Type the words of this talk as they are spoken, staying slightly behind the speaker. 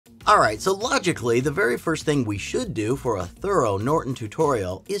Alright, so logically, the very first thing we should do for a thorough Norton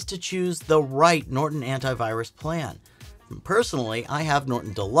tutorial is to choose the right Norton Antivirus plan. Personally, I have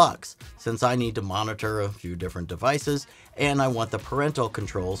Norton Deluxe, since I need to monitor a few different devices, and I want the parental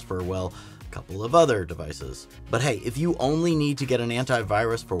controls for, well, a couple of other devices. But hey, if you only need to get an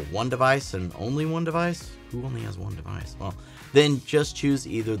antivirus for one device and only one device, who only has one device? Well, then just choose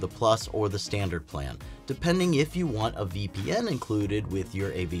either the Plus or the Standard plan, depending if you want a VPN included with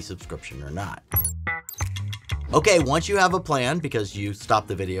your AV subscription or not. Okay, once you have a plan, because you stopped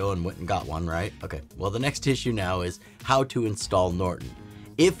the video and went and got one, right? Okay, well, the next issue now is how to install Norton.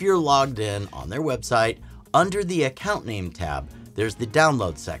 If you're logged in on their website, under the account name tab, there's the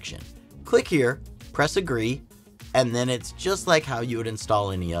download section. Click here, press agree, and then it's just like how you would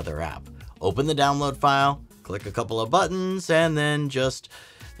install any other app. Open the download file, click a couple of buttons, and then just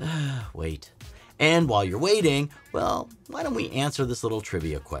wait. And while you're waiting, well, why don't we answer this little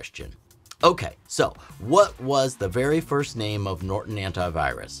trivia question? Okay, so what was the very first name of Norton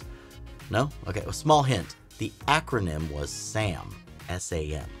Antivirus? No? Okay, a small hint. The acronym was SAM,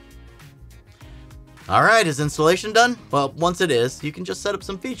 S-A-M. All right, is installation done? Well, once it is, you can just set up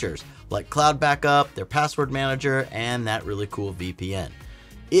some features like cloud backup, their password manager, and that really cool VPN.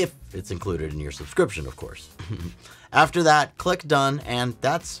 If it's included in your subscription, of course. After that, click done, and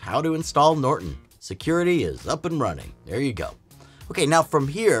that's how to install Norton. Security is up and running. There you go. Okay, now from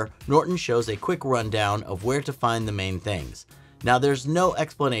here, Norton shows a quick rundown of where to find the main things. Now there's no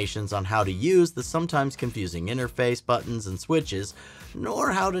explanations on how to use the sometimes confusing interface buttons and switches,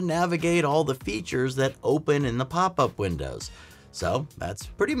 nor how to navigate all the features that open in the pop-up windows. So that's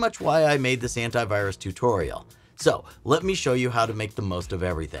pretty much why I made this antivirus tutorial. So let me show you how to make the most of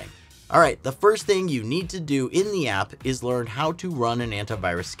everything. Alright, the first thing you need to do in the app is learn how to run an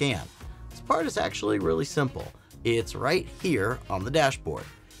antivirus scan. This part is actually really simple. It's right here on the dashboard.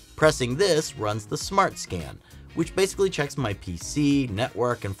 Pressing this runs the Smart Scan, which basically checks my PC,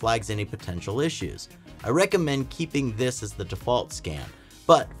 network, and flags any potential issues. I recommend keeping this as the default scan,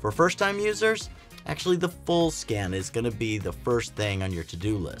 but for first-time users, actually the full scan is going to be the first thing on your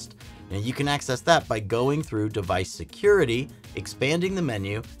to-do list. Now you can access that by going through Device Security, expanding the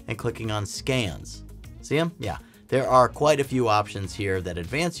menu, and clicking on Scans. See them? Yeah, there are quite a few options here that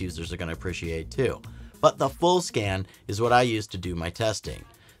advanced users are going to appreciate too. But the full scan is what I use to do my testing.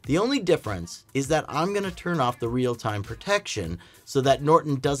 The only difference is that I'm going to turn off the real-time protection so that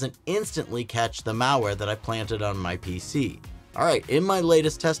Norton doesn't instantly catch the malware that I planted on my PC. Alright, in my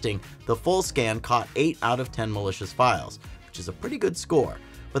latest testing, the full scan caught 8 out of 10 malicious files, which is a pretty good score.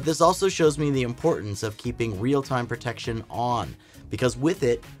 But this also shows me the importance of keeping real-time protection on, because with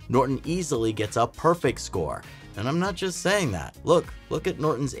it, Norton easily gets a perfect score. And I'm not just saying that. Look at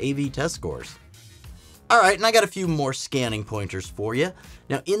Norton's AV test scores. Alright, and I got a few more scanning pointers for you.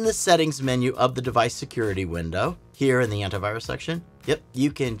 Now in the settings menu of the device security window, here in the antivirus section, yep,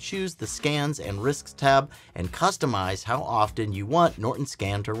 you can choose the scans and risks tab and customize how often you want Norton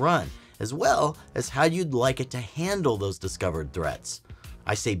Scan to run, as well as how you'd like it to handle those discovered threats.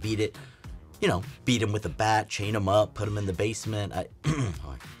 I say beat it, beat them with a bat, chain them up, put them in the basement. I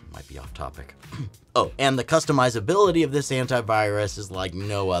might be off topic. Oh, and the customizability of this antivirus is like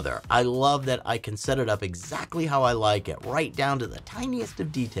no other. I love that I can set it up exactly how I like it, right down to the tiniest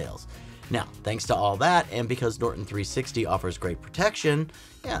of details. Now, thanks to all that, and because Norton 360 offers great protection,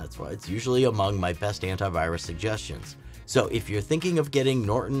 yeah, that's why it's usually among my best antivirus suggestions. So if you're thinking of getting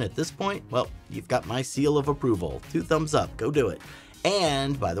Norton at this point, well, you've got my seal of approval. 2 thumbs up, go do it.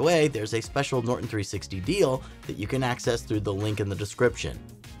 And by the way, there's a special Norton 360 deal that you can access through the link in the description.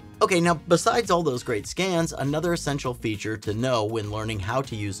 Okay, now besides all those great scans, another essential feature to know when learning how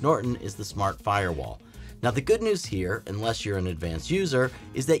to use Norton is the Smart Firewall. Now the good news here, unless you're an advanced user,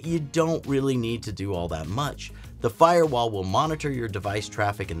 is that you don't really need to do all that much. The firewall will monitor your device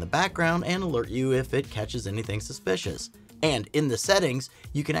traffic in the background and alert you if it catches anything suspicious. And in the settings,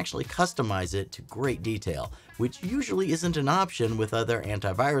 you can actually customize it to great detail, which usually isn't an option with other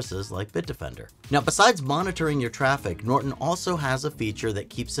antiviruses like Bitdefender. Now, besides monitoring your traffic, Norton also has a feature that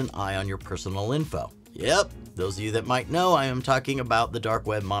keeps an eye on your personal info. Yep, those of you that might know, I am talking about the dark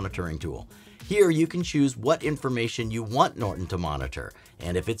web monitoring tool. Here you can choose what information you want Norton to monitor,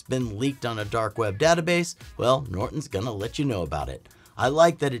 and if it's been leaked on a dark web database, well, Norton's gonna let you know about it. I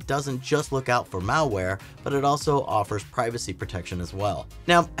like that it doesn't just look out for malware, but it also offers privacy protection as well.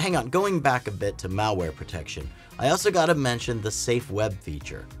 Now, hang on, going back a bit to malware protection, I also gotta mention the Safe Web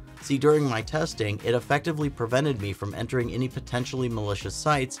feature. See, during my testing, it effectively prevented me from entering any potentially malicious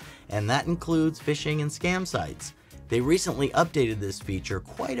sites, and that includes phishing and scam sites. They recently updated this feature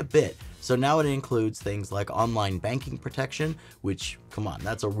quite a bit, So now it includes things like online banking protection, which, come on,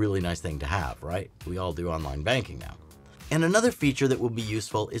 that's a really nice thing to have, right? We all do online banking now. And another feature that will be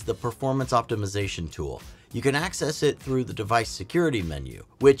useful is the performance optimization tool. You can access it through the device security menu,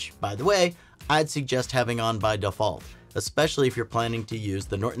 which, by the way, I'd suggest having on by default, especially if you're planning to use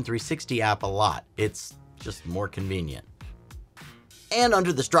the Norton 360 app a lot. It's just more convenient. And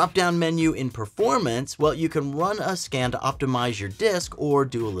under this drop-down menu in Performance, well, you can run a scan to optimize your disk or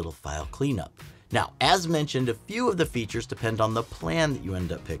do a little file cleanup. Now, as mentioned, a few of the features depend on the plan that you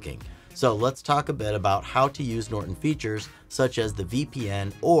end up picking. So let's talk a bit about how to use Norton features such as the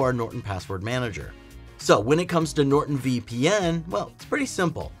VPN or Norton Password Manager. So when it comes to Norton VPN, well, it's pretty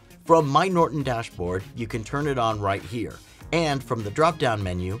simple. From My Norton dashboard, you can turn it on right here. And from the drop-down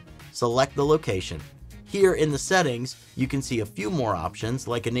menu, select the location. Here in the settings, you can see a few more options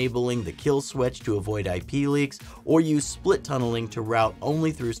like enabling the kill switch to avoid IP leaks or use split tunneling to route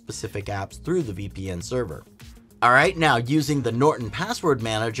only through specific apps through the VPN server. Alright, now using the Norton Password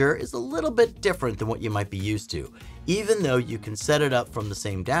Manager is a little bit different than what you might be used to. Even though you can set it up from the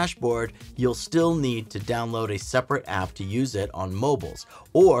same dashboard, you'll still need to download a separate app to use it on mobiles,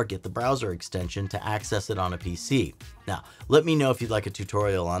 or get the browser extension to access it on a PC. Now, let me know if you'd like a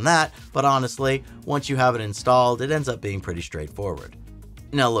tutorial on that, but honestly, once you have it installed, it ends up being pretty straightforward.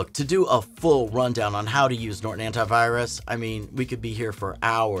 Now look, to do a full rundown on how to use Norton Antivirus, I mean, we could be here for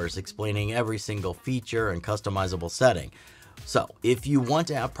hours explaining every single feature and customizable setting. So if you want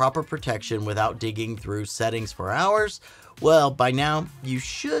to have proper protection without digging through settings for hours, well, by now you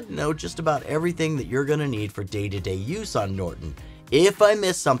should know just about everything that you're going to need for day-to-day use on Norton. If I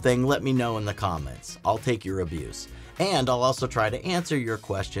missed something, let me know in the comments. I'll take your abuse. And I'll also try to answer your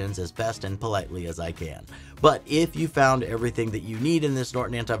questions as best and politely as I can. But if you found everything that you need in this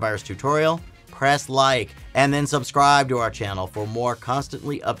Norton Antivirus tutorial, press like and then subscribe to our channel for more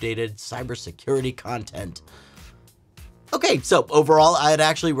constantly updated cybersecurity content. Okay, so overall, I'd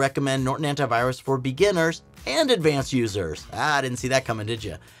actually recommend Norton Antivirus for beginners and advanced users. I didn't see that coming, did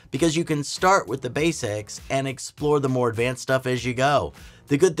you? Because you can start with the basics and explore the more advanced stuff as you go.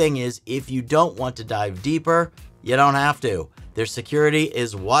 The good thing is, if you don't want to dive deeper, you don't have to. Their security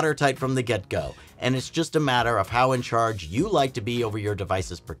is watertight from the get-go, and it's just a matter of how in charge you like to be over your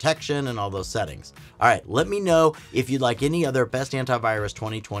device's protection and all those settings. Alright, let me know if you'd like any other Best Antivirus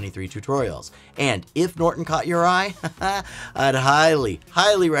 2023 tutorials. And if Norton caught your eye, I'd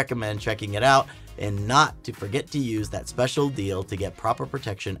highly recommend checking it out, and not to forget to use that special deal to get proper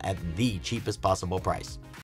protection at the cheapest possible price.